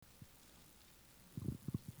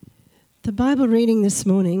The Bible reading this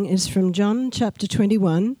morning is from John chapter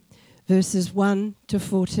 21, verses 1 to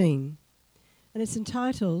 14. And it's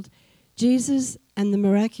entitled, Jesus and the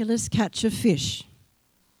Miraculous Catch of Fish.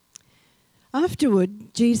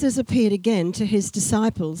 Afterward, Jesus appeared again to his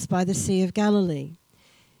disciples by the Sea of Galilee.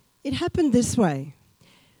 It happened this way.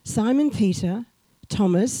 Simon Peter,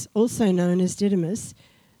 Thomas, also known as Didymus,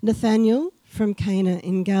 Nathanael from Cana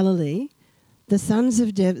in Galilee, the sons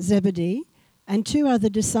of Zebedee, and two other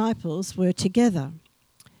disciples were together.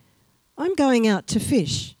 "I'm going out to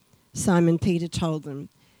fish," Simon Peter told them,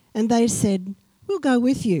 and they said, "We'll go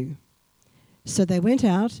with you." So they went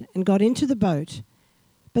out and got into the boat,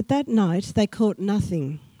 but that night they caught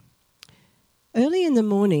nothing. Early in the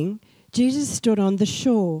morning, Jesus stood on the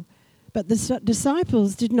shore, but the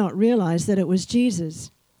disciples did not realize that it was Jesus.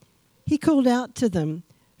 He called out to them,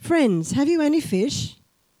 "Friends, have you any fish?"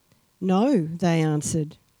 "No," they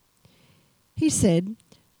answered. He said,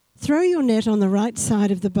 "Throw your net on the right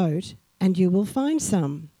side of the boat and you will find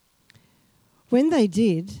some." When they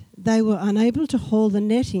did, they were unable to haul the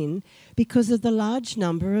net in because of the large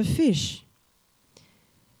number of fish.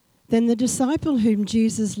 Then the disciple whom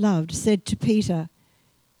Jesus loved said to Peter,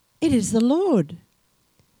 "It is the Lord."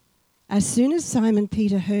 As soon as Simon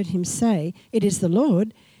Peter heard him say, "It is the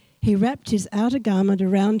Lord," he wrapped his outer garment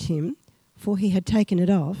around him, for he had taken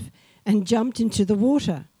it off, and jumped into the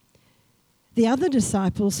water. The other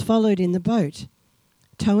disciples followed in the boat,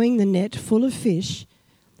 towing the net full of fish,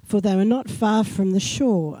 for they were not far from the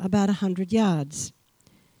shore, about 100 yards.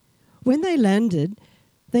 When they landed,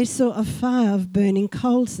 they saw a fire of burning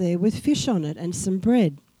coals there with fish on it and some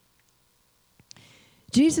bread.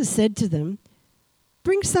 Jesus said to them,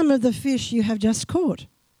 "Bring some of the fish you have just caught."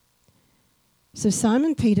 So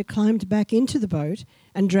Simon Peter climbed back into the boat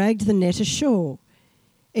and dragged the net ashore.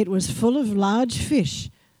 It was full of large fish,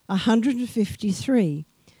 153,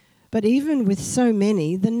 but even with so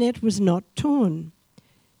many, the net was not torn.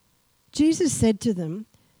 Jesus said to them,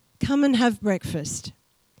 "Come and have breakfast."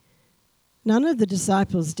 None of the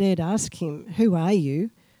disciples dared ask him, "Who are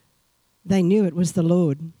you?" They knew it was the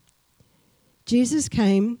Lord. Jesus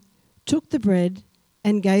came, took the bread,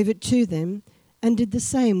 and gave it to them, and did the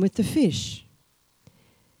same with the fish.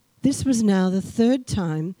 This was now the third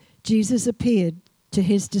time Jesus appeared to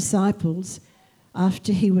his disciples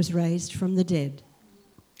after he was raised from the dead.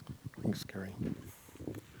 Thanks, Gary.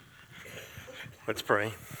 Let's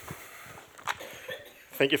pray.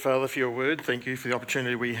 Thank you, Father, for your word. Thank you for the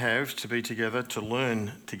opportunity we have to be together, to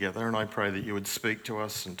learn together, and I pray that you would speak to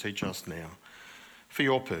us and teach us now for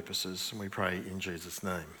your purposes, and we pray in Jesus'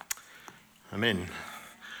 name. Amen.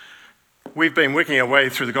 We've been working our way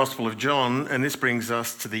through the Gospel of John, and this brings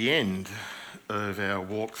us to the end of our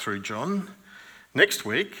walk through John. Next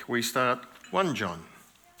week, we start 1 John.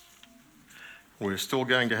 We're still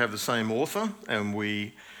going to have the same author, and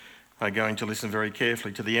we are going to listen very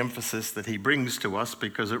carefully to the emphasis that he brings to us,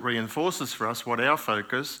 because it reinforces for us what our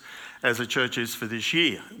focus as a church is for this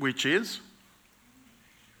year, which is...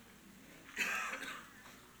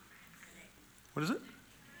 What is it?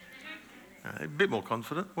 A bit more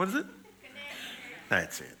confident. What is it?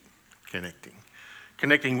 That's it. Connecting.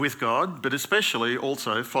 Connecting with God, but especially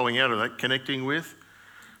also following out of that, connecting with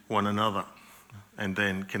one another, and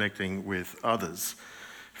then connecting with others,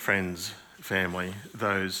 friends, family,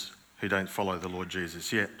 those who don't follow the Lord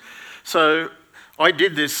Jesus yet. So I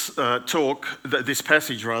did this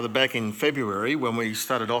passage back in February when we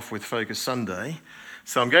started off with Focus Sunday.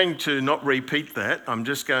 So I'm going to not repeat that. I'm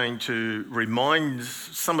just going to remind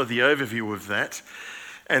some of the overview of that.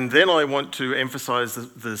 And then I want to emphasise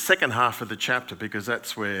the second half of the chapter, because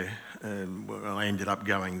that's where I ended up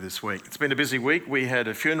going this week. It's been a busy week. We had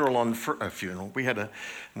a funeral on... We had a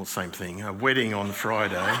wedding on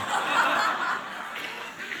Friday.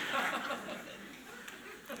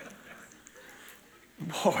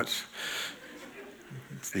 What?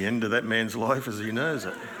 It's the end of that man's life as he knows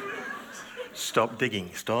it. Stop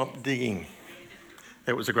digging.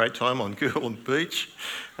 It was a great time on Goulburn Beach.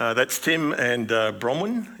 That's Tim and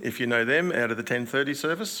Bronwyn, if you know them, out of the 10:30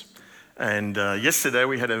 service. And yesterday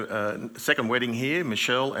we had a second wedding here,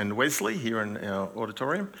 Michelle and Wesley, here in our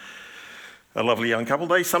auditorium. A lovely young couple.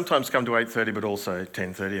 They sometimes come to 8:30, but also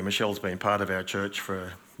 10:30. And Michelle's been part of our church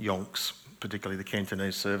for yonks, particularly the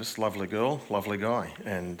Cantonese service. Lovely girl, lovely guy.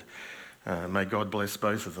 And may God bless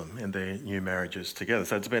both of them in their new marriages together.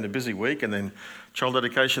 So it's been a busy week, and then child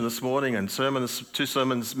dedication this morning, and two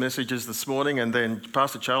sermons messages this morning, and then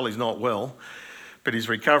Pastor Charlie's not well, but he's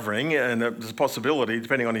recovering, and there's a possibility,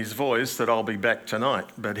 depending on his voice, that I'll be back tonight,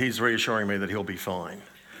 but he's reassuring me that he'll be fine.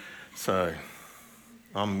 So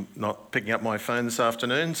I'm not picking up my phone this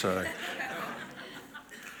afternoon, so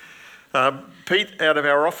Pete out of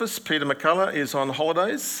our office, Peter McCullough, is on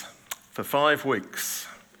holidays for 5 weeks.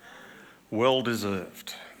 Well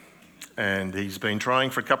deserved. And he's been trying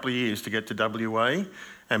for a couple of years to get to WA,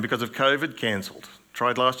 and because of COVID, cancelled.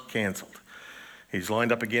 Tried last, cancelled. He's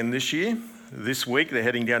lined up again this year. This week they're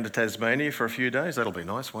heading down to Tasmania for a few days. That'll be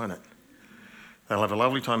nice, won't it? They'll have a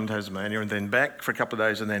lovely time in Tasmania and then back for a couple of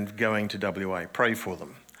days and then going to WA. Pray for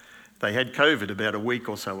them. They had COVID about a week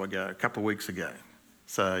or so ago, a couple of weeks ago.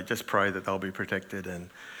 So just pray that they'll be protected, and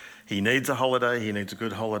he needs a holiday, he needs a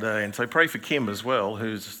good holiday. And so pray for Kim as well,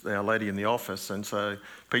 who's our lady in the office. And so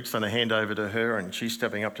Pete's done a handover to her and she's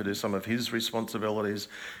stepping up to do some of his responsibilities.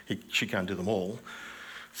 She can't do them all.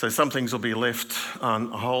 So some things will be left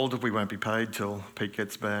on hold. We won't be paid till Pete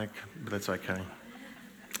gets back, but that's okay.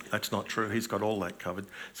 That's not true. He's got all that covered.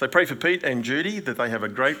 So pray for Pete and Judy that they have a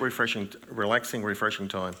great, relaxing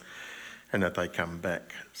time, and that they come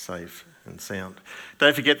back safe and sound.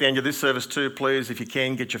 Don't forget the end of this service too, please, if you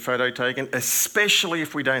can, get your photo taken, especially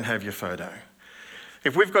if we don't have your photo.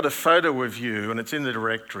 If we've got a photo of you and it's in the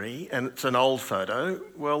directory and it's an old photo,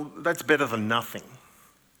 well, that's better than nothing.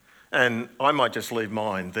 And I might just leave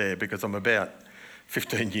mine there because I'm about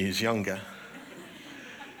 15 years younger.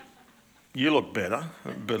 You look better,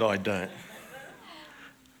 but I don't.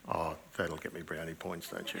 Oh, that'll get me brownie points,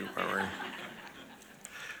 don't you worry.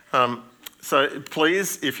 So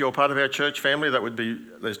please, if you're part of our church family, that would be,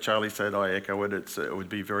 as Charlie said, I echo it, it would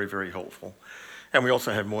be very, very helpful. And we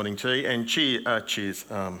also have morning tea and cheers,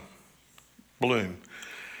 Bloom.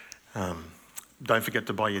 Don't forget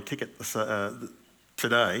to buy your ticket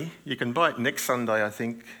today. You can buy it next Sunday, I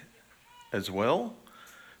think, as well,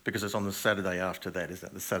 because it's on the Saturday after that, isn't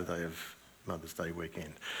it? The Saturday of Mother's Day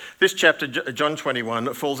weekend. This chapter, John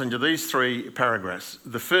 21, falls into these 3 paragraphs.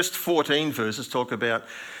 The first 14 verses talk about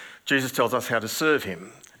Jesus tells us how to serve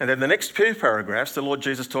him. And then the next 2 paragraphs, the Lord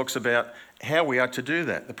Jesus talks about how we are to do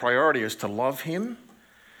that. The priority is to love him,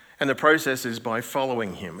 and the process is by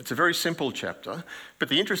following him. It's a very simple chapter, but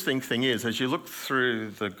the interesting thing is, as you look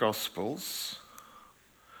through the Gospels,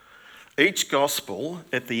 each Gospel,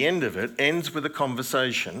 at the end of it, ends with a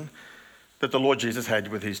conversation that the Lord Jesus had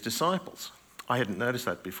with his disciples. I hadn't noticed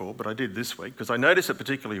that before, but I did this week, because I noticed it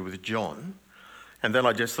particularly with John, and then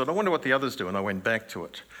I just thought, I wonder what the others do, and I went back to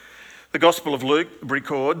it. The Gospel of Luke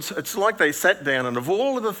records, it's like they sat down, and of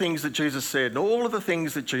all of the things that Jesus said and all of the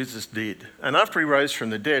things that Jesus did, and after he rose from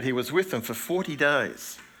the dead, he was with them for 40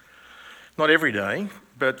 days. Not every day,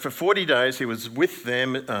 but for 40 days he was with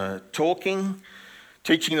them, talking,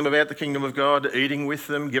 teaching them about the kingdom of God, eating with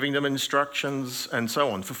them, giving them instructions, and so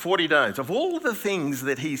on, for 40 days. Of all of the things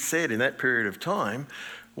that he said in that period of time,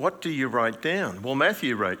 what do you write down? Well,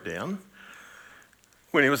 Matthew wrote down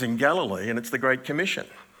when he was in Galilee, and it's the Great Commission.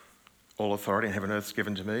 All authority in heaven and earth is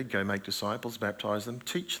given to me. Go make disciples, baptise them,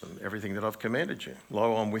 teach them everything that I've commanded you.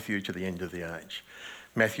 Lo, I'm with you to the end of the age.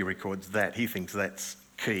 Matthew records that. He thinks that's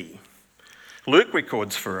key. Luke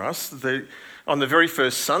records for us, on the very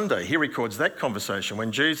first Sunday, he records that conversation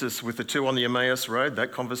when Jesus, with the 2 on the Emmaus Road,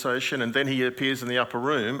 that conversation, and then he appears in the upper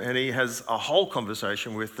room and he has a whole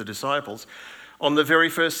conversation with the disciples on the very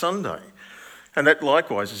first Sunday. And that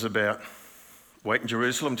likewise is about wait in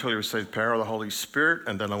Jerusalem until you receive the power of the Holy Spirit,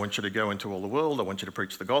 and then I want you to go into all the world. I want you to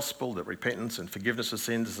preach the gospel, that repentance and forgiveness of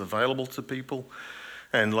sins is available to people.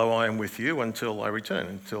 And lo, I am with you until I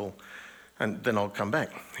return, and then I'll come back.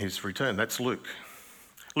 His return, that's Luke.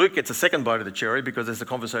 Luke gets a second bite of the cherry because there's a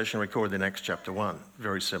conversation recorded in Acts chapter 1,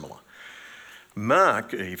 very similar.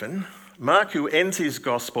 Mark, who ends his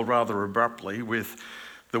gospel rather abruptly with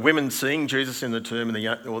the women seeing Jesus in the tomb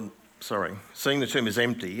seeing the tomb is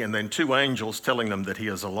empty, and then 2 angels telling them that he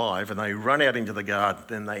is alive, and they run out into the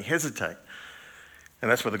garden and they hesitate. And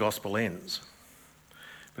that's where the gospel ends.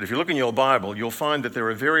 But if you look in your Bible, you'll find that there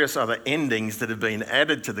are various other endings that have been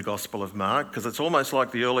added to the Gospel of Mark, because it's almost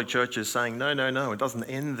like the early church is saying, no, it doesn't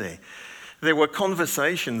end there. There were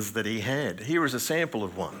conversations that he had. Here is a sample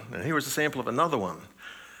of one, and here is a sample of another one.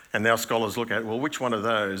 And now scholars look at, well, which one of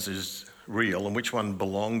those is real, and which one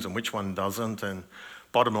belongs, and which one doesn't, and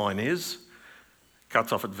bottom line is,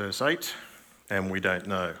 cuts off at verse 8, and we don't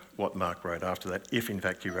know what Mark wrote after that, if in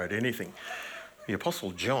fact he wrote anything. The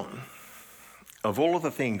Apostle John, of all of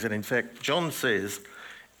the things, and in fact John says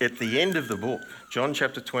at the end of the book, John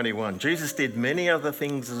chapter 21, Jesus did many other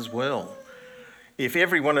things as well. If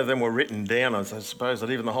every one of them were written down, I suppose that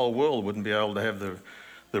even the whole world wouldn't be able to have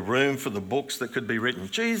the room for the books that could be written.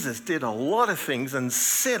 Jesus did a lot of things and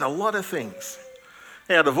said a lot of things.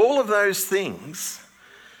 Out of all of those things,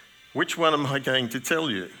 which one am I going to tell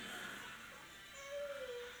you?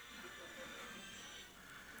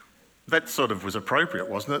 That sort of was appropriate,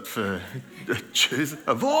 wasn't it, for Jews?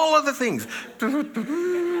 Of all of the things.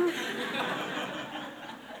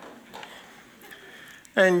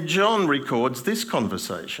 And John records this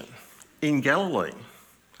conversation in Galilee,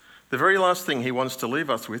 the very last thing he wants to leave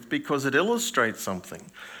us with, because it illustrates something.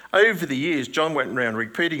 Over the years, John went around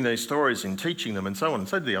repeating these stories and teaching them and so on, and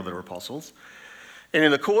so did the other apostles. And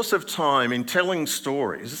in the course of time, in telling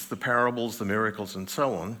stories, the parables, the miracles and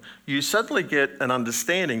so on, you suddenly get an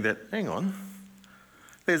understanding that, hang on,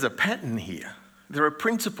 there's a pattern here. There are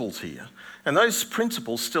principles here. And those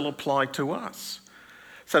principles still apply to us.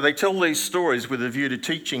 So they tell these stories with a view to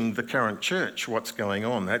teaching the current church what's going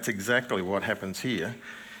on. That's exactly what happens here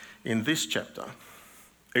in this chapter.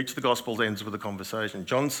 Each of the Gospels ends with a conversation.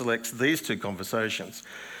 John selects these two conversations.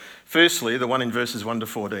 Firstly, the one in verses 1 to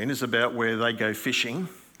 14 is about where they go fishing,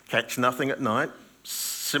 catch nothing at night,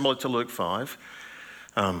 similar to Luke 5,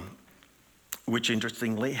 which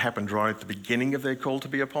interestingly happened right at the beginning of their call to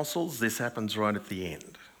be apostles. This happens right at the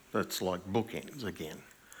end. That's like bookends again.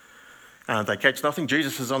 They catch nothing.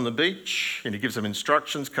 Jesus is on the beach and he gives them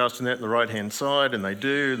instructions, cast a net on the right-hand side, and they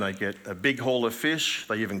do. They get a big haul of fish.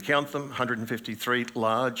 They even count them, 153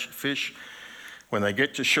 large fish. When they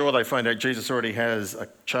get to shore, they find out Jesus already has a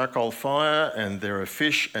charcoal fire and there are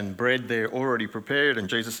fish and bread there already prepared, and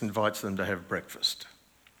Jesus invites them to have breakfast.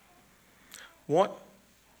 What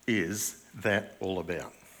is that all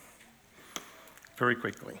about? Very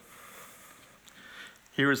quickly.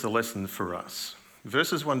 Here is the lesson for us.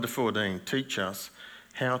 Verses 1 to 14 teach us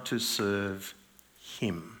how to serve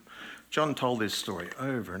him. John told this story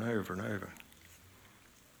over and over and over.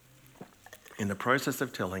 In the process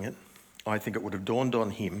of telling it, I think it would have dawned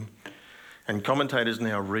on him, and commentators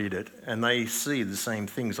now read it, and they see the same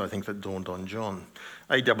things, I think, that dawned on John.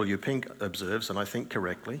 A.W. Pink observes, and I think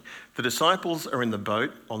correctly, the disciples are in the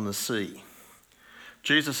boat on the sea.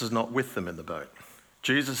 Jesus is not with them in the boat.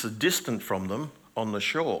 Jesus is distant from them on the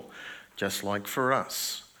shore. Just like for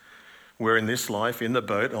us. We're in this life in the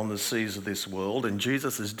boat on the seas of this world, and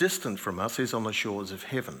Jesus is distant from us. He's on the shores of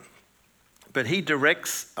heaven. But he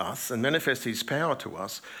directs us and manifests his power to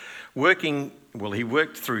us, he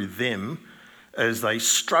worked through them as they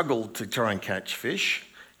struggled to try and catch fish.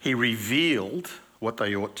 He revealed what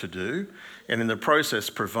they ought to do, and in the process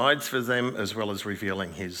provides for them as well as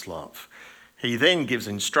revealing his love. He then gives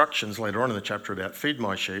instructions later on in the chapter about feed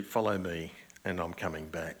my sheep, follow me, and I'm coming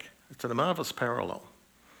back. It's a marvellous parallel.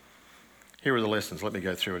 Here are the lessons. Let me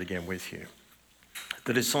go through it again with you.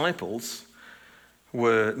 The disciples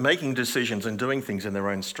were making decisions and doing things in their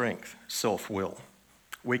own strength, self-will.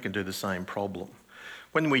 We can do the same problem.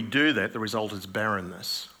 When we do that, the result is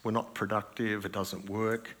barrenness. We're not productive, it doesn't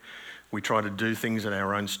work. We try to do things in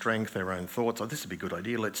our own strength, our own thoughts. Oh, this would be a good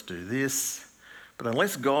idea, let's do this. But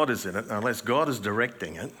unless God is in it, unless God is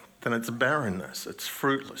directing it, then it's barrenness, it's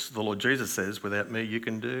fruitless. The Lord Jesus says, without me you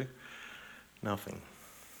can do nothing.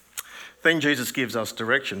 Then Jesus gives us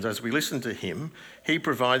directions. As we listen to him, he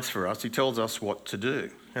provides for us, he tells us what to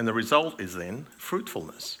do. And the result is then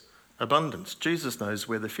fruitfulness, abundance. Jesus knows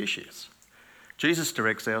where the fish is. Jesus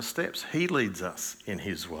directs our steps. He leads us in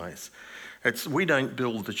his ways. We don't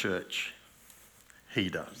build the church, he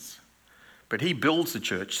does. But he builds the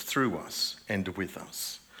church through us and with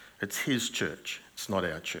us. It's his church, it's not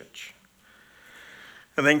our church.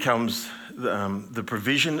 And then comes the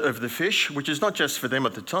provision of the fish, which is not just for them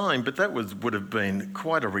at the time, but that would have been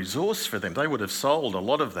quite a resource for them. They would have sold a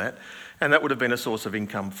lot of that, and that would have been a source of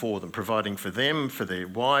income for them, providing for them, for their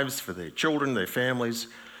wives, for their children, their families,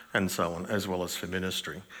 and so on, as well as for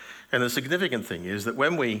ministry. And the significant thing is that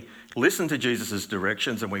when we listen to Jesus'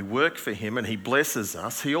 directions and we work for him and he blesses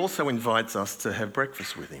us, he also invites us to have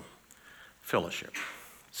breakfast with him. Fellowship.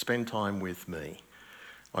 Spend time with me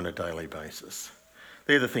on a daily basis.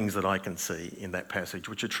 They're the things that I can see in that passage,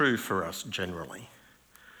 which are true for us generally.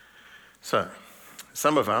 So,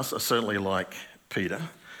 some of us are certainly like Peter.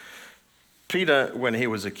 Peter, when he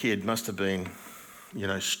was a kid, must have been,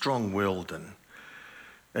 strong-willed and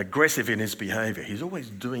aggressive in his behaviour. He's always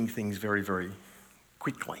doing things very, very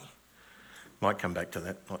quickly. Might come back to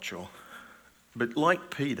that, not sure. But like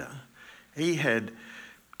Peter, he had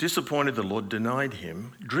disappointed the Lord, denied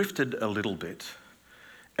him, drifted a little bit.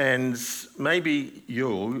 And maybe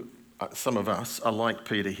some of us are like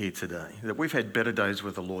Peter here today, that we've had better days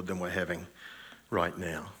with the Lord than we're having right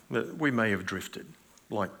now. That we may have drifted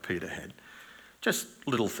like Peter had. Just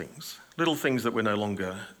little things that we're no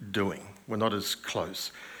longer doing. We're not as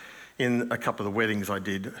close. In a couple of the weddings I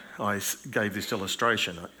did, I gave this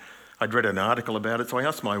illustration. I'd read an article about it, so I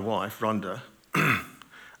asked my wife, Rhonda,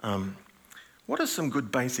 What are some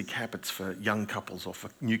good basic habits for young couples or for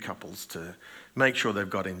new couples to make sure they've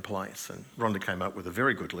got in place? And Rhonda came up with a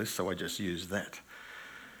very good list, so I just used that.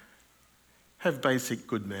 Have basic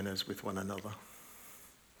good manners with one another.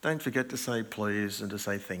 Don't forget to say please and to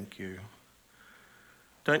say thank you.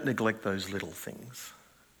 Don't neglect those little things.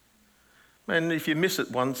 And if you miss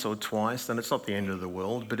it once or twice, then it's not the end of the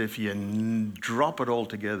world. But if you drop it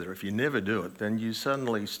altogether, if you never do it, then you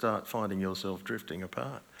suddenly start finding yourself drifting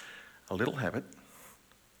apart. A little habit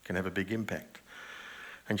can have a big impact.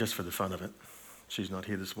 And just for the fun of it, she's not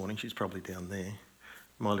here this morning, she's probably down there.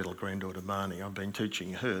 My little granddaughter Marnie, I've been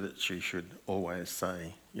teaching her that she should always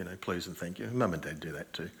say, please and thank you. Mum and Dad do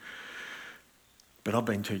that too. But I've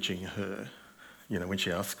been teaching her, when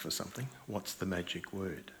she asks for something, what's the magic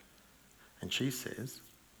word? And she says,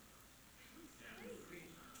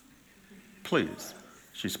 please.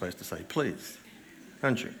 She's supposed to say please,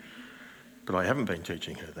 aren't you? But I haven't been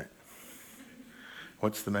teaching her that.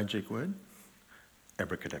 What's the magic word?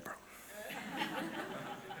 Abracadabra.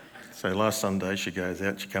 So last Sunday she goes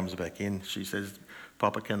out, she comes back in, she says,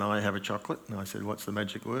 Papa, can I have a chocolate? And I said, what's the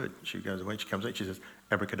magic word? She goes away, she comes out, she says,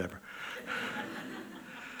 abracadabra.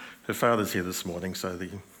 Her father's here this morning, so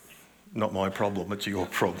not my problem, it's your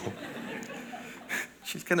problem.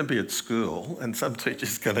 She's going to be at school and some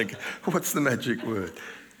teacher's going to go, what's the magic word?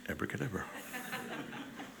 Abracadabra.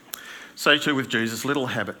 So too with Jesus, little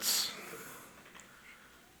habits.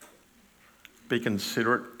 Be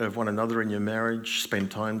considerate of one another in your marriage, spend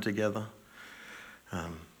time together,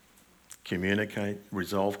 communicate,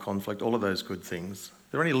 resolve conflict, all of those good things.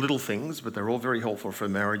 They're only little things, but they're all very helpful for a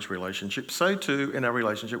marriage relationship. So too in our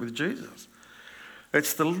relationship with Jesus.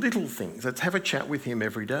 It's the little things. Let's have a chat with him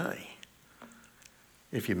every day.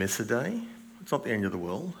 If you miss a day, it's not the end of the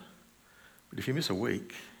world. But if you miss a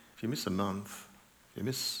week, if you miss a month, if you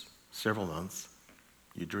miss several months,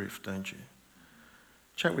 you drift, don't you?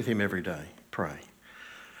 Chat with him every day. Pray.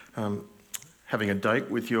 Having a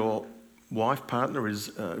date with your wife, partner is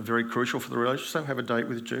very crucial for the relationship. So have a date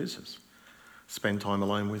with Jesus. Spend time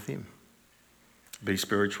alone with him. Be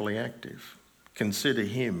spiritually active. Consider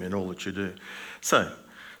him in all that you do. So,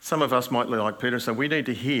 some of us might be like Peter, so we need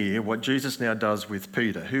to hear what Jesus now does with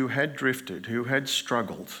Peter, who had drifted, who had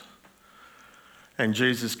struggled. And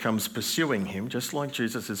Jesus comes pursuing him, just like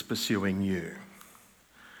Jesus is pursuing you.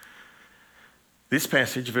 This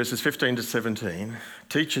passage, verses 15 to 17,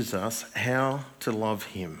 teaches us how to love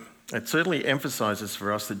him. It certainly emphasises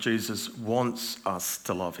for us that Jesus wants us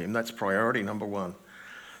to love him. That's priority number one.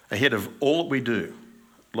 Ahead of all that we do,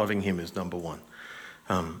 loving him is number one.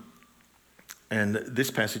 And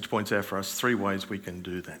this passage points out for us 3 ways we can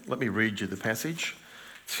do that. Let me read you the passage.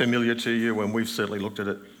 It's familiar to you, and we've certainly looked at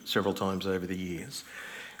it several times over the years.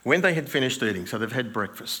 When they had finished eating, so they've had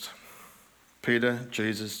breakfast, Peter,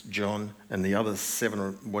 Jesus, John, and the other 7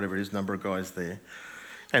 or whatever it is, number of guys there.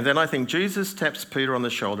 And then I think Jesus taps Peter on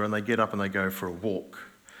the shoulder and they get up and they go for a walk.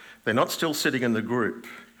 They're not still sitting in the group.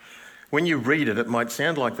 When you read it, it might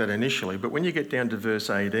sound like that initially, but when you get down to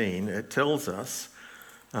verse 18, it tells us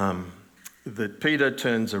that Peter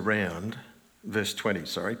turns around, verse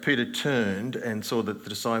 20, Peter turned and saw that the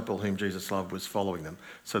disciple whom Jesus loved was following them.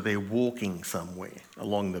 So they're walking somewhere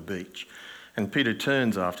along the beach. And Peter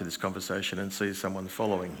turns after this conversation and sees someone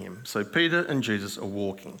following him. So Peter and Jesus are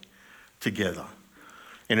walking together.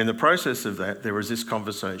 And in the process of that, there was this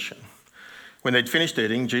conversation. When they'd finished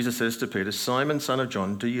eating, Jesus says to Peter, Simon, son of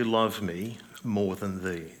John, do you love me more than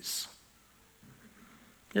these?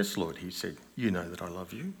 Yes, Lord, he said, you know that I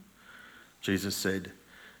love you. Jesus said,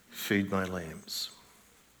 feed my lambs.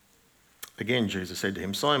 Again, Jesus said to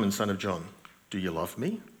him, Simon, son of John, do you love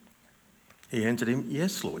me? He answered him,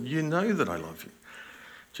 yes, Lord, you know that I love you.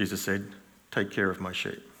 Jesus said, take care of my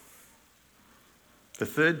sheep. The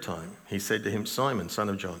third time, he said to him, Simon, son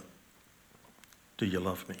of John, do you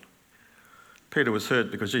love me? Peter was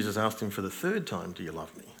hurt because Jesus asked him for the third time, do you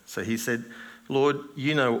love me? So he said, Lord,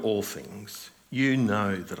 you know all things. You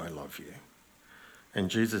know that I love you. And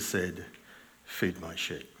Jesus said, feed my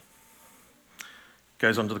sheep.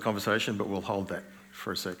 Goes on to the conversation, but we'll hold that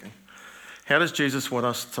for a second. How does Jesus want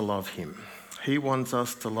us to love him? He wants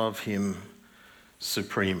us to love him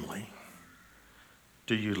supremely.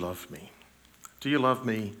 Do you love me? Do you love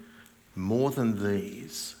me more than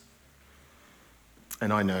these?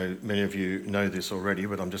 And I know many of you know this already,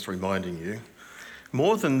 but I'm just reminding you.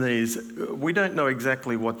 More than these, we don't know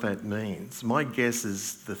exactly what that means. My guess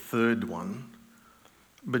is the third one.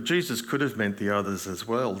 But Jesus could have meant the others as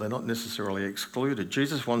well. They're not necessarily excluded.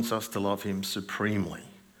 Jesus wants us to love him supremely.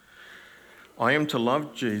 I am to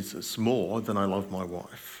love Jesus more than I love my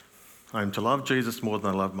wife. I am to love Jesus more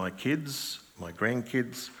than I love my kids, my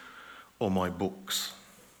grandkids, or my books,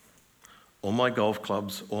 or my golf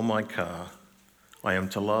clubs, or my car. I am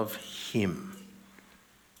to love him.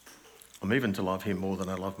 I'm even to love him more than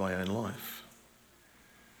I love my own life.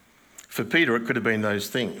 For Peter, it could have been those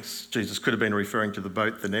things. Jesus could have been referring to the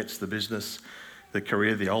boat, the nets, the business, the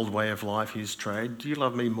career, the old way of life, his trade. Do you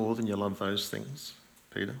love me more than you love those things,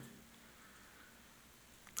 Peter?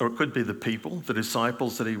 Or it could be the people, the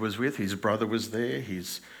disciples that he was with. His brother was there,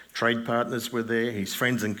 his trade partners were there, his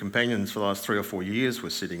friends and companions for the last 3 or 4 years were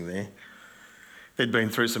sitting there. They'd been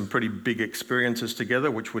through some pretty big experiences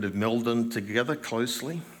together, which would have melded them together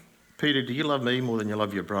closely. Peter, do you love me more than you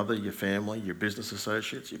love your brother, your family, your business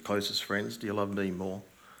associates, your closest friends? Do you love me more?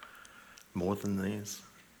 More than these?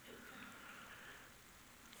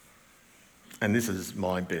 And this is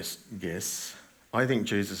my best guess. I think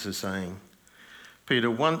Jesus is saying,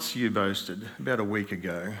 Peter, once you boasted about a week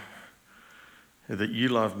ago that you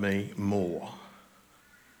love me more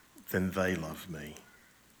than they love me.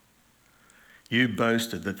 You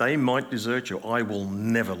boasted that they might desert you. I will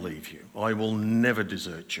never leave you. I will never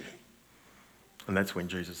desert you. And that's when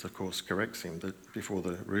Jesus, of course, corrects him that before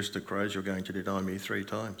the rooster crows, you're going to deny me 3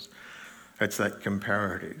 times. That's that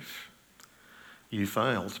comparative. You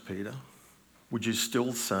failed, Peter. Would you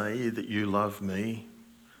still say that you love me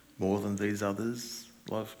more than these others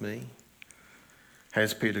love me?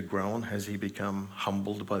 Has Peter grown? Has he become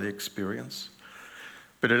humbled by the experience?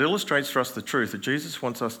 But it illustrates for us the truth that Jesus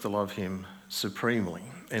wants us to love him supremely.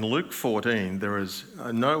 In Luke 14, there is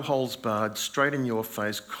a no holds barred, straight in your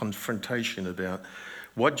face confrontation about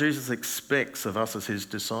what Jesus expects of us as his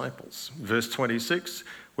disciples. Verse 26,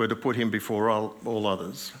 we're to put him before all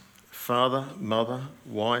others. Father, mother,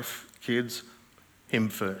 wife, kids, him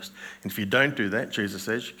first. And if you don't do that, Jesus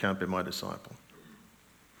says, you can't be my disciple.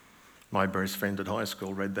 My best friend at high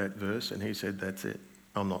school read that verse and he said, that's it.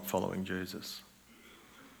 I'm not following Jesus.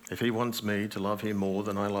 If he wants me to love him more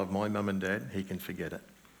than I love my mum and dad, he can forget it.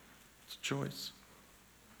 It's a choice.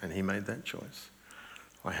 And he made that choice.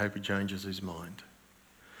 I hope he changes his mind.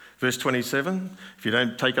 Verse 27, if you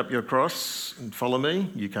don't take up your cross and follow me,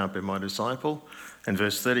 you can't be my disciple. And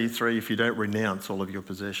verse 33, if you don't renounce all of your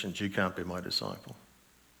possessions, you can't be my disciple.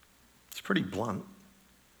 It's pretty blunt.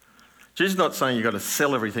 Jesus is not saying you've got to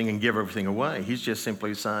sell everything and give everything away. He's just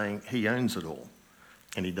simply saying he owns it all.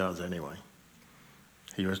 And he does anyway.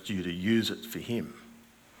 He wants you to use it for him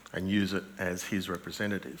and use it as his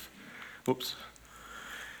representative. Whoops.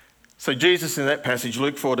 So Jesus in that passage,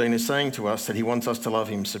 Luke 14, is saying to us that he wants us to love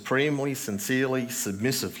him supremely, sincerely,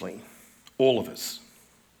 submissively, all of us,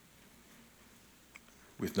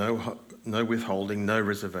 with no withholding, no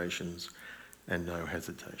reservations, and no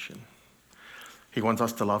hesitation. He wants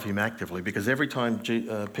us to love him actively because every time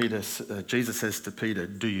Jesus says to Peter,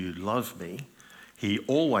 do you love me? He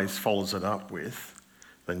always follows it up with,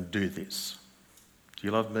 then do this. Do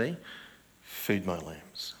you love me? Feed my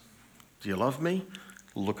lambs. Do you love me?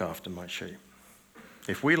 Look after my sheep.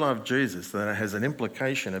 If we love Jesus, then it has an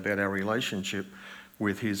implication about our relationship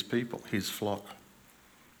with his people, his flock,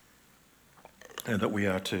 and that we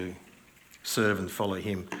are to serve and follow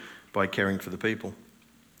him by caring for the people.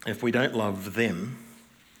 If we don't love them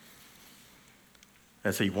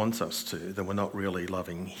as he wants us to, then we're not really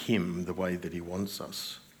loving him the way that he wants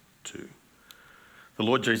us to. The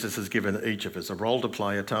Lord Jesus has given each of us a role to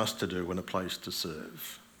play, a task to do, and a place to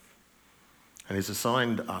serve. And he's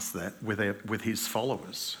assigned us that with his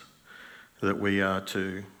followers, that we are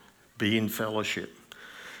to be in fellowship.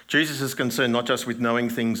 Jesus is concerned not just with knowing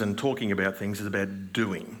things and talking about things, it's about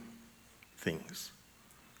doing things.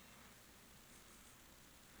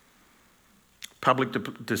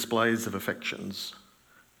 Public displays of affections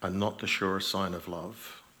are not the surest sign of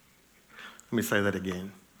love. Let me say that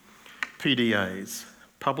again. PDAs,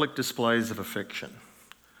 public displays of affection,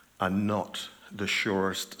 are not the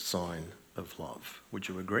surest sign of love. Would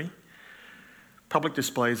you agree? Public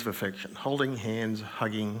displays of affection, holding hands,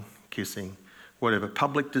 hugging, kissing, whatever,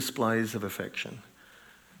 public displays of affection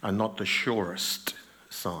are not the surest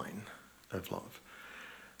sign of love.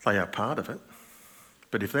 They are part of it.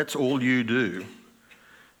 But if that's all you do,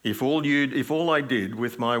 if all I did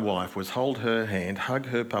with my wife was hold her hand, hug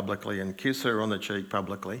her publicly and kiss her on the cheek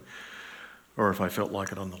publicly, or if I felt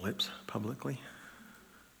like it on the lips publicly,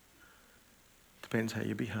 depends how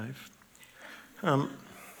you behave.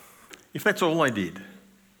 If that's all I did,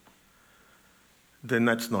 then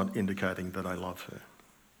that's not indicating that I love her.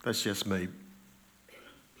 That's just me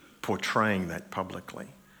portraying that publicly.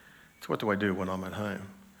 So what do I do when I'm at home?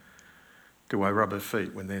 Do I rub her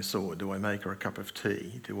feet when they're sore? Do I make her a cup of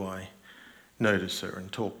tea? Do I notice her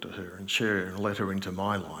and talk to her and share and let her into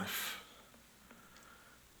my life?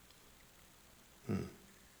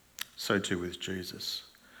 So too with Jesus.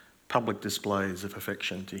 Public displays of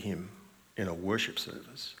affection to him in a worship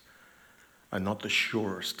service are not the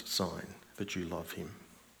surest sign that you love him.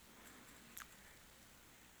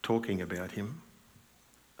 Talking about him,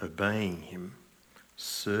 obeying him,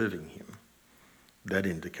 serving him, that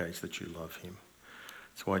indicates that you love him.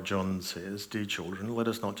 That's why John says, dear children, let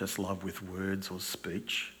us not just love with words or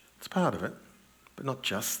speech. It's part of it, but not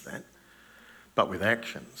just that, but with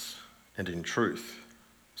actions and in truth,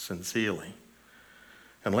 sincerely.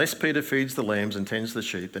 Unless Peter feeds the lambs and tends the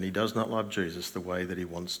sheep, then he does not love Jesus the way that he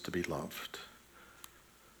wants to be loved.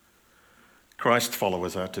 Christ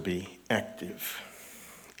followers are to be active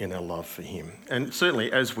in our love for him. And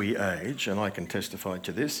certainly as we age, and I can testify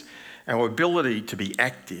to this, our ability to be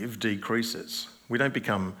active decreases. We don't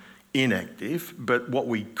become inactive, but what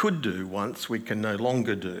we could do once, we can no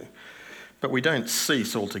longer do. But we don't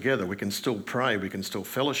cease altogether. We can still pray, we can still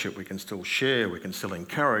fellowship, we can still share, we can still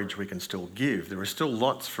encourage, we can still give. There are still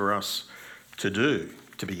lots for us to do,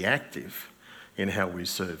 to be active in how we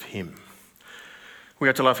serve him. We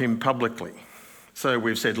are to love him publicly. So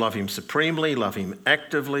we've said love him supremely, love him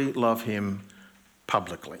actively, love him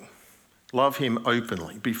publicly. Love him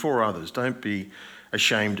openly, before others. Don't be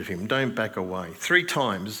ashamed of him. Don't back away. 3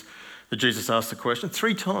 times that Jesus asked the question,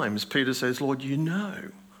 3 times Peter says, Lord, you know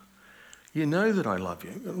that I love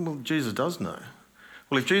you. Well, Jesus does know.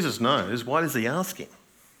 Well, if Jesus knows, why does he ask him?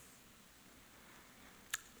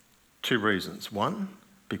 2 reasons. 1,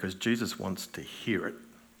 because Jesus wants to hear it.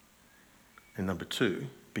 And number 2,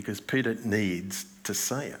 because Peter needs to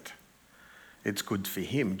say it. It's good for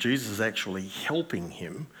him. Jesus is actually helping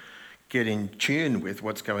him get in tune with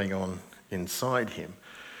what's going on inside him.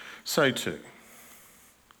 So too,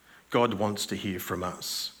 God wants to hear from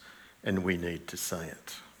us, and we need to say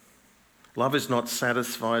it. Love is not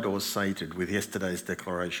satisfied or sated with yesterday's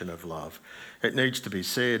declaration of love. It needs to be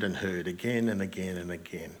said and heard again and again and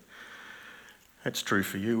again. That's true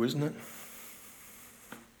for you, isn't it?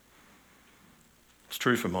 It's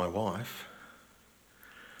true for my wife.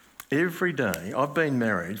 Every day,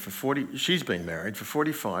 she's been married for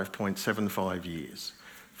 45.75 years.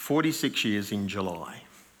 46 years in July.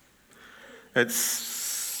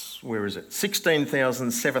 It's,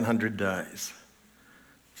 16,700 days.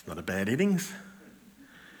 It's not a bad innings.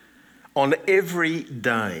 On every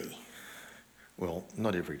day, well,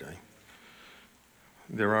 not every day.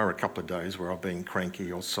 There are a couple of days where I've been cranky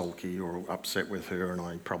or sulky or upset with her and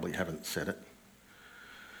I probably haven't said it.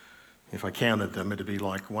 If I counted them, it'd be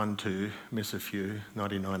like 1, 2, miss a few,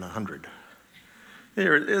 99, 100.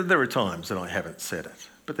 There are times that I haven't said it,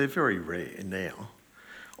 but they're very rare now.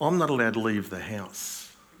 I'm not allowed to leave the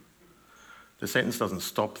house. The sentence doesn't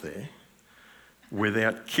stop there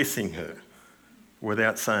without kissing her,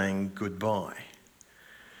 without saying goodbye.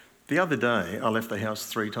 The other day, I left the house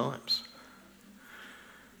 3 times.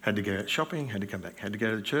 Had to go out shopping, had to come back. Had to go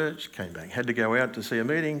to the church, came back. Had to go out to see a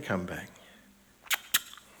meeting, come back.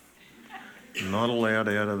 Not allowed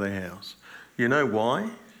out of the house. You know why?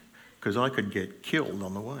 Because I could get killed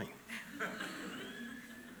on the way.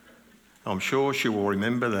 I'm sure she will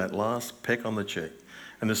remember that last peck on the cheek.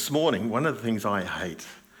 And this morning, one of the things I hate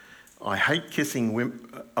kissing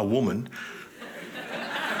a woman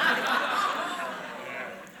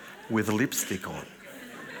with lipstick on.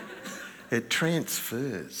 It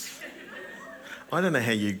transfers. I don't know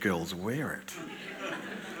how you girls wear it.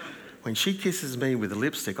 When she kisses me with a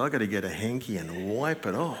lipstick, I've got to get a hanky and wipe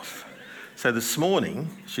it off. So this morning,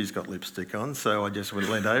 she's got lipstick on, so I just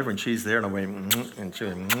leaned over and she's there and I went, and she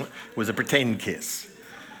went, it was a pretend kiss.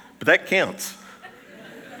 But that counts.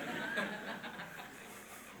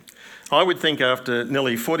 I would think after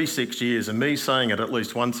nearly 46 years of me saying it at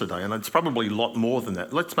least once a day, and it's probably a lot more than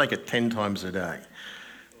that, let's make it 10 times a day.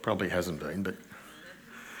 Probably hasn't been, but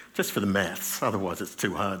just for the maths, otherwise it's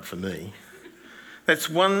too hard for me. That's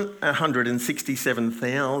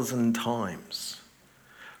 167,000 times.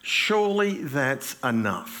 Surely that's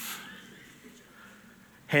enough.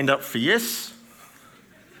 Hand up for yes.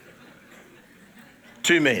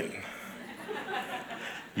 2 men.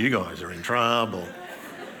 You guys are in trouble.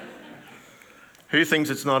 Who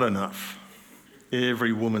thinks it's not enough?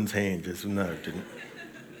 Every woman's hand just no, didn't.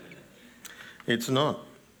 It's not.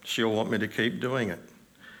 She'll want me to keep doing it.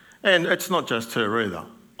 And it's not just her either.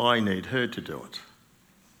 I need her to do it.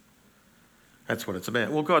 That's what it's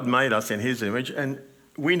about. Well, God made us in his image and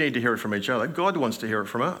we need to hear it from each other. God wants to hear it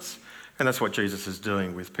from us. And that's what Jesus is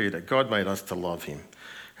doing with Peter. God made us to love him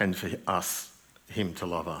and for him to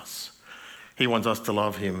love us. He wants us to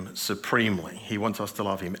love him supremely. He wants us to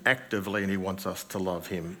love him actively and he wants us to love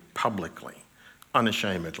him publicly,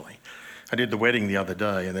 unashamedly. I did the wedding the other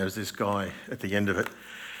day and there was this guy at the end of it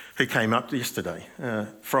He came up yesterday,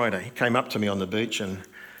 Friday, came up to me on the beach, and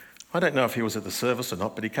I don't know if he was at the service or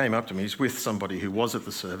not, but he came up to me. He's with somebody who was at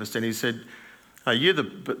the service, and he said, "Are you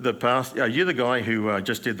Are you the guy who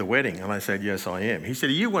just did the wedding?" And I said, "Yes, I am." He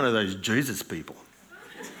said, "Are you one of those Jesus people?"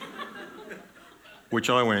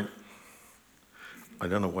 Which I went, I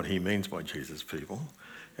don't know what he means by Jesus people,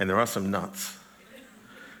 and there are some nuts.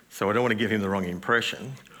 So I don't want to give him the wrong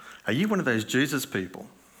impression. Are you one of those Jesus people?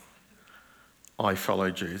 I follow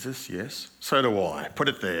Jesus, yes. So do I. Put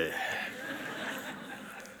it there.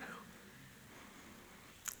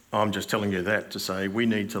 I'm just telling you that to say we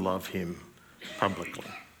need to love him publicly,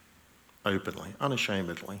 openly,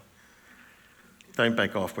 unashamedly. Don't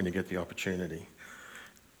back off when you get the opportunity.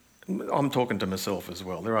 I'm talking to myself as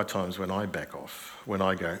well. There are times when I back off, when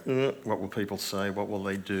I go, what will people say? What will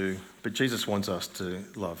they do? But Jesus wants us to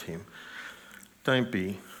love him. Don't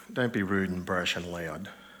be rude and brash and loud.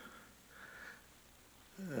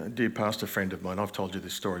 A dear pastor friend of mine, I've told you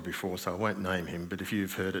this story before, so I won't name him, but if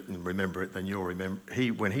you've heard it and remember it, then you'll remember.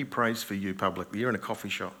 When he prays for you publicly, you're in a coffee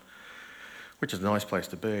shop, which is a nice place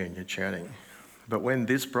to be, and you're chatting. But when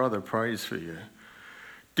this brother prays for you,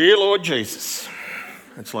 "Dear Lord Jesus,"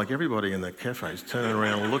 it's like everybody in the cafe's turning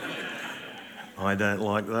around and looking. I don't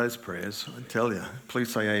like those prayers, I tell you.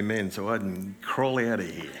 Please say amen so I can crawl out of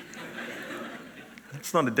here.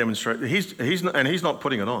 It's not a demonstration. He's not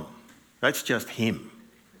putting it on. That's just him.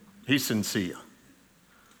 He's sincere.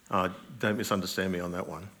 Don't misunderstand me on that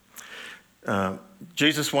one.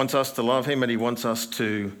 Jesus wants us to love him, and he wants us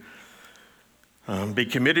to be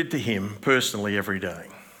committed to him personally every day,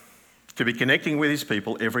 to be connecting with his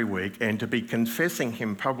people every week, and to be confessing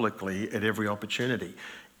him publicly at every opportunity.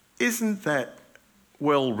 Isn't that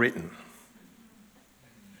well written?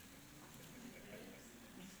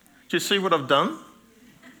 Do you see what I've done?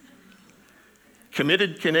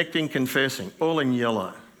 Committed, connecting, confessing, all in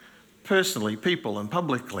yellow. Personally, people, and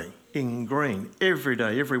publicly in green, every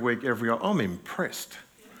day, every week, I'm impressed.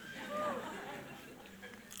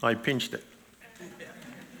 I pinched it.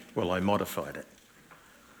 Well, I modified it.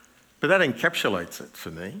 But that encapsulates it for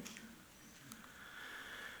me.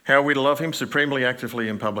 How are we to love him? Supremely, actively,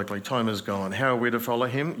 and publicly. Time is gone. How are we to follow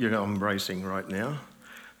him? I'm racing right now.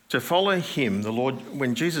 To follow him, the Lord,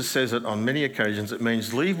 when Jesus says it on many occasions, it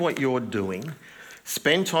means leave what you're doing,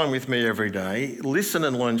 spend time with me every day, listen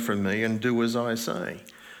and learn from me, and do as I say.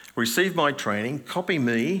 Receive my training, copy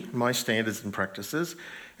me, my standards and practices,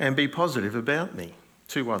 and be positive about me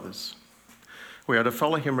to others. We are to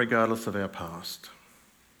follow him regardless of our past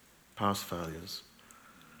failures.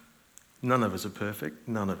 None of us are perfect,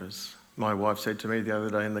 none of us. My wife said to me the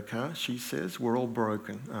other day in the car, she says, "We're all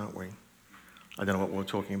broken, aren't we?" I don't know what we're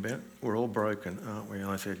talking about. We're all broken, aren't we? And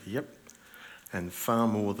I said, yep, and far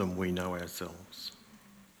more than we know ourselves.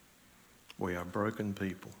 We are broken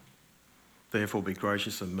people. Therefore, be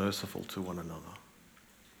gracious and merciful to one another.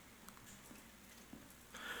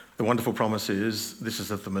 The wonderful promise is, this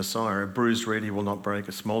is of the Messiah, a bruised reed he will not break,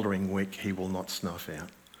 a smouldering wick he will not snuff out.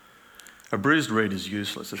 A bruised reed is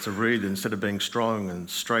useless. It's a reed, instead of being strong and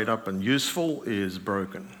straight up and useful, is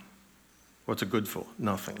broken. What's it good for?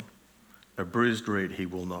 Nothing. A bruised reed he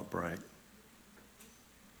will not break.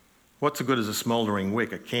 What's the good as a smouldering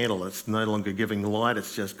wick? A candle that's no longer giving light,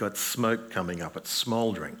 it's just got smoke coming up, it's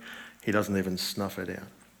smouldering. He doesn't even snuff it out.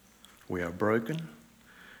 We are broken,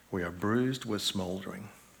 we are bruised, we're smouldering.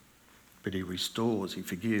 But he restores, he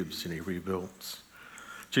forgives, and he rebuilds.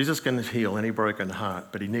 Jesus can heal any broken heart,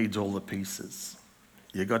 but he needs all the pieces.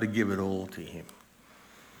 You've got to give it all to him.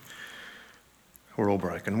 We're all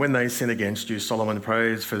broken. When they sin against you, Solomon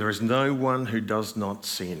prays, for there is no one who does not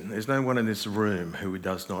sin. There's no one in this room who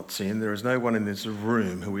does not sin. There is no one in this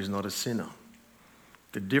room who is not a sinner.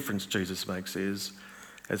 The difference Jesus makes is,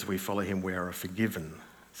 as we follow him, we are a forgiven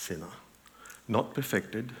sinner. Not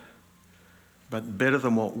perfected, but better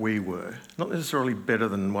than what we were. Not necessarily better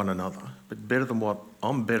than one another, but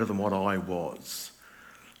I'm better than what I was.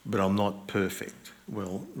 But I'm not perfect.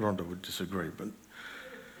 Well, Rhonda would disagree, but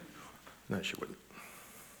no, she wouldn't.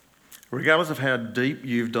 Regardless of how deep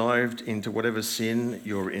you've dived into whatever sin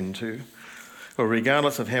you're into, or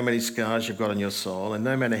regardless of how many scars you've got on your soul, and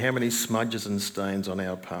no matter how many smudges and stains on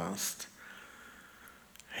our past,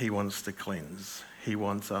 he wants to cleanse. He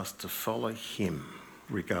wants us to follow him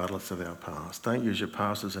regardless of our past. Don't use your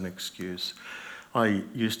past as an excuse. I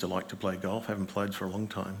used to like to play golf, haven't played for a long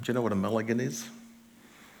time. Do you know what a mulligan is?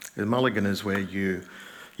 A mulligan is where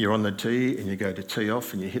you're on the tee and you go to tee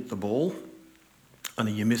off and you hit the ball and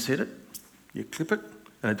you miss-hit it, you clip it,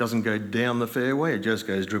 and it doesn't go down the fairway, it just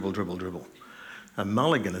goes dribble, dribble, dribble. A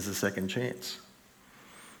mulligan is a second chance.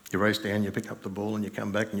 You race down, you pick up the ball and you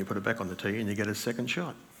come back and you put it back on the tee and you get a second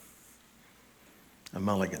shot. A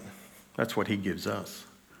mulligan. That's what he gives us.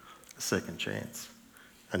 A second chance.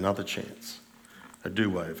 Another chance. A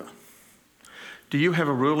do-over. Do you have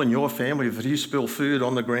a rule in your family that if you spill food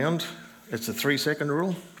on the ground, it's a 3-second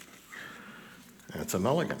rule? That's a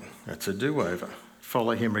mulligan. That's a do-over.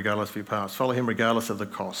 Follow him regardless of your past. Follow him regardless of the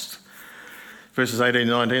cost. Verses 18 and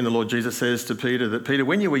 19, the Lord Jesus says to Peter that, Peter,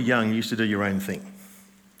 when you were young, you used to do your own thing.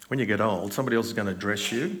 When you get old, somebody else is going to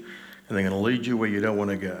dress you and they're going to lead you where you don't want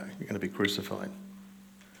to go. You're going to be crucified.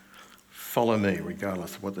 Follow me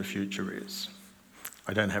regardless of what the future is.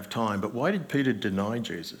 I don't have time. But why did Peter deny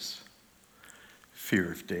Jesus?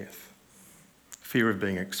 Fear of death. Fear of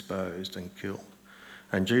being exposed and killed.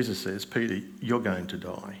 And Jesus says, Peter, you're going to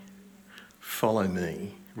die. Follow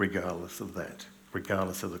me regardless of that,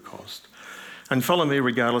 regardless of the cost. And follow me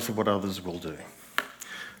regardless of what others will do.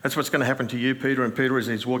 That's what's going to happen to you, Peter. And Peter, as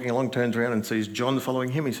he's walking along, turns around and sees John following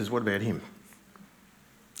him. He says, what about him?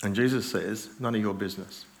 And Jesus says, none of your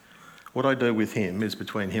business. What I do with him is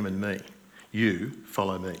between him and me. You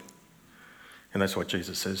follow me. And that's what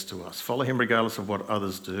Jesus says to us. Follow him regardless of what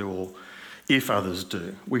others do or if others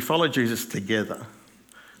do. We follow Jesus together,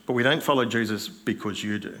 but we don't follow Jesus because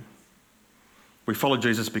you do. We follow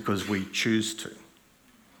Jesus because we choose to.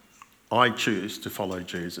 I choose to follow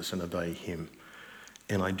Jesus and obey him,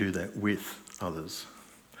 and I do that with others.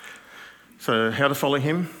 So how to follow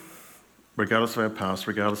him? Regardless of our past,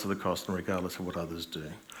 regardless of the cost, and regardless of what others do.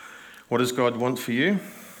 What does God want for you?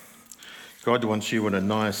 God wants you in a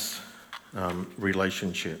nice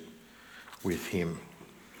relationship with him.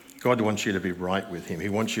 God wants you to be right with him. He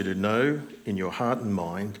wants you to know in your heart and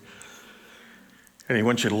mind, and he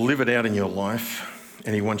wants you to live it out in your life,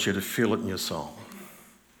 and he wants you to feel it in your soul.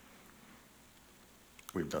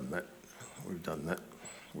 We've done that. We've done that.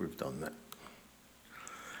 We've done that.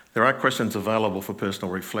 There are questions available for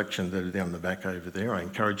personal reflection that are down the back over there. I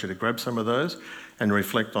encourage you to grab some of those and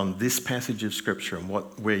reflect on this passage of Scripture and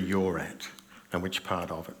where you're at and which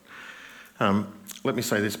part of it. Let me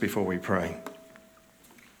say this before we pray.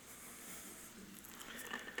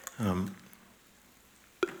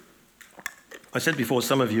 I said before,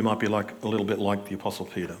 some of you might be a little bit like the Apostle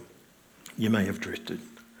Peter. You may have drifted.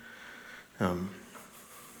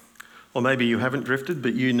 Or maybe you haven't drifted,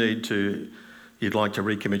 but you'd like to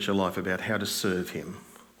recommit your life about how to serve him,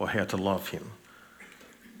 or how to love him,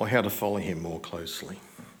 or how to follow him more closely.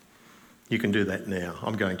 You can do that now.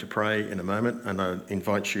 I'm going to pray in a moment, and I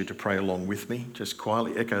invite you to pray along with me. Just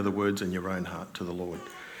quietly echo the words in your own heart to the Lord.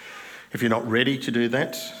 If you're not ready to do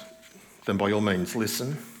that, then by all means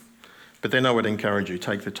listen. But then I would encourage you,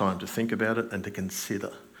 take the time to think about it and to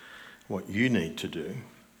consider what you need to do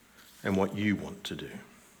and what you want to do.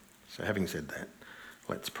 So having said that,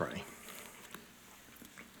 let's pray.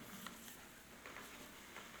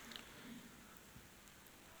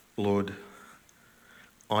 Lord,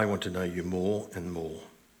 I want to know you more and more,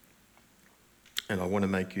 and I want to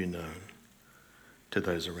make you known to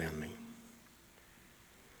those around me.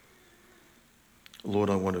 Lord,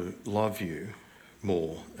 I want to love you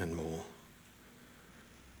more and more,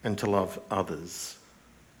 and to love others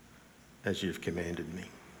as you've commanded me.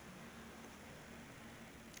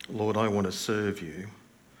 Lord, I want to serve you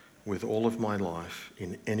with all of my life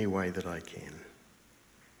in any way that I can.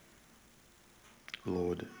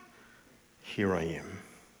 Lord, here I am.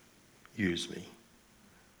 Use me.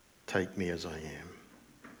 Take me as I am.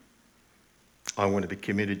 I want to be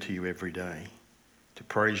committed to you every day, to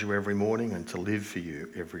praise you every morning and to live for you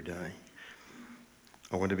every day.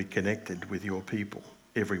 I want to be connected with your people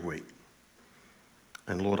every week.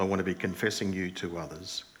 And Lord, I want to be confessing you to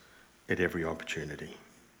others at every opportunity.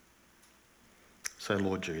 So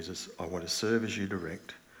Lord Jesus, I want to serve as you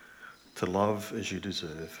direct, to love as you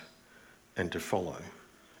deserve, and to follow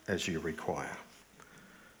as you require.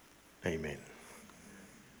 Amen.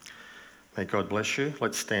 May God bless you.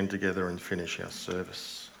 Let's stand together and finish our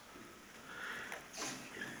service.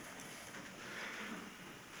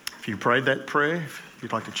 If you prayed that prayer, if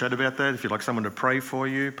you'd like to chat about that, if you'd like someone to pray for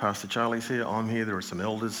you, Pastor Charlie's here, I'm here, there are some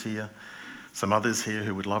elders here, some others here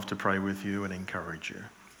who would love to pray with you and encourage you.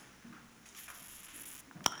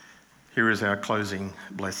 Here is our closing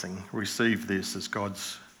blessing. Receive this as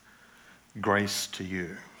God's grace to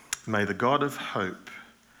you. May the God of hope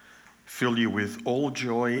fill you with all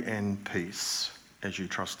joy and peace as you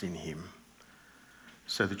trust in him,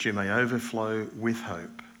 so that you may overflow with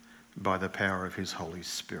hope by the power of his Holy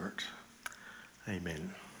Spirit.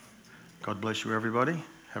 Amen. God bless you, everybody.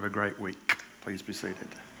 Have a great week. Please be seated.